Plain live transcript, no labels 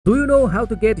Do you know how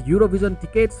to get Eurovision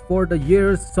tickets for the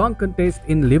year's song contest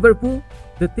in Liverpool?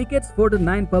 The tickets for the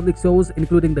 9 public shows,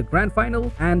 including the grand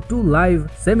final and 2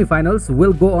 live semi-finals,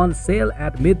 will go on sale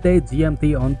at midday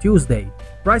GMT on Tuesday.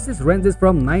 Prices ranges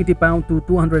from £90 to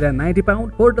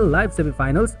 £290 for the live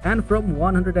semi-finals and from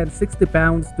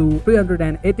 £160 to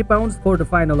 £380 for the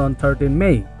final on 13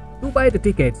 May. To buy the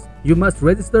tickets, you must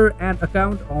register an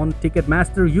account on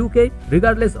Ticketmaster UK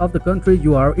regardless of the country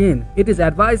you are in. It is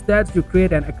advised that you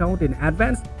create an account in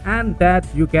advance and that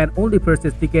you can only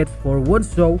purchase tickets for one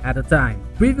show at a time.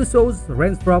 Preview shows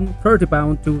range from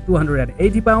 £30 to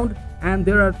 £280 and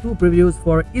there are 2 previews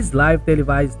for each live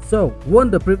televised show,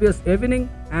 one the previous evening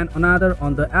and another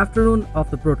on the afternoon of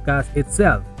the broadcast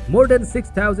itself. More than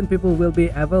 6,000 people will be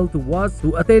able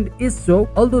to attend each show,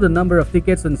 although the number of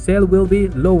tickets on sale will be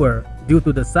lower due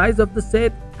to the size of the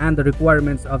set and the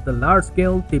requirements of the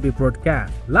large-scale TV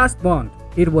broadcast. Last month,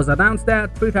 it was announced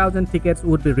that 3,000 tickets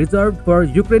would be reserved for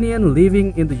Ukrainians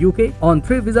living in the UK on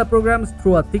 3 visa programs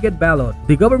through a ticket ballot.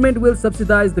 The government will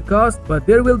subsidize the cost, but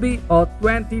there will be a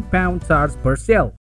 £20 charge per sale.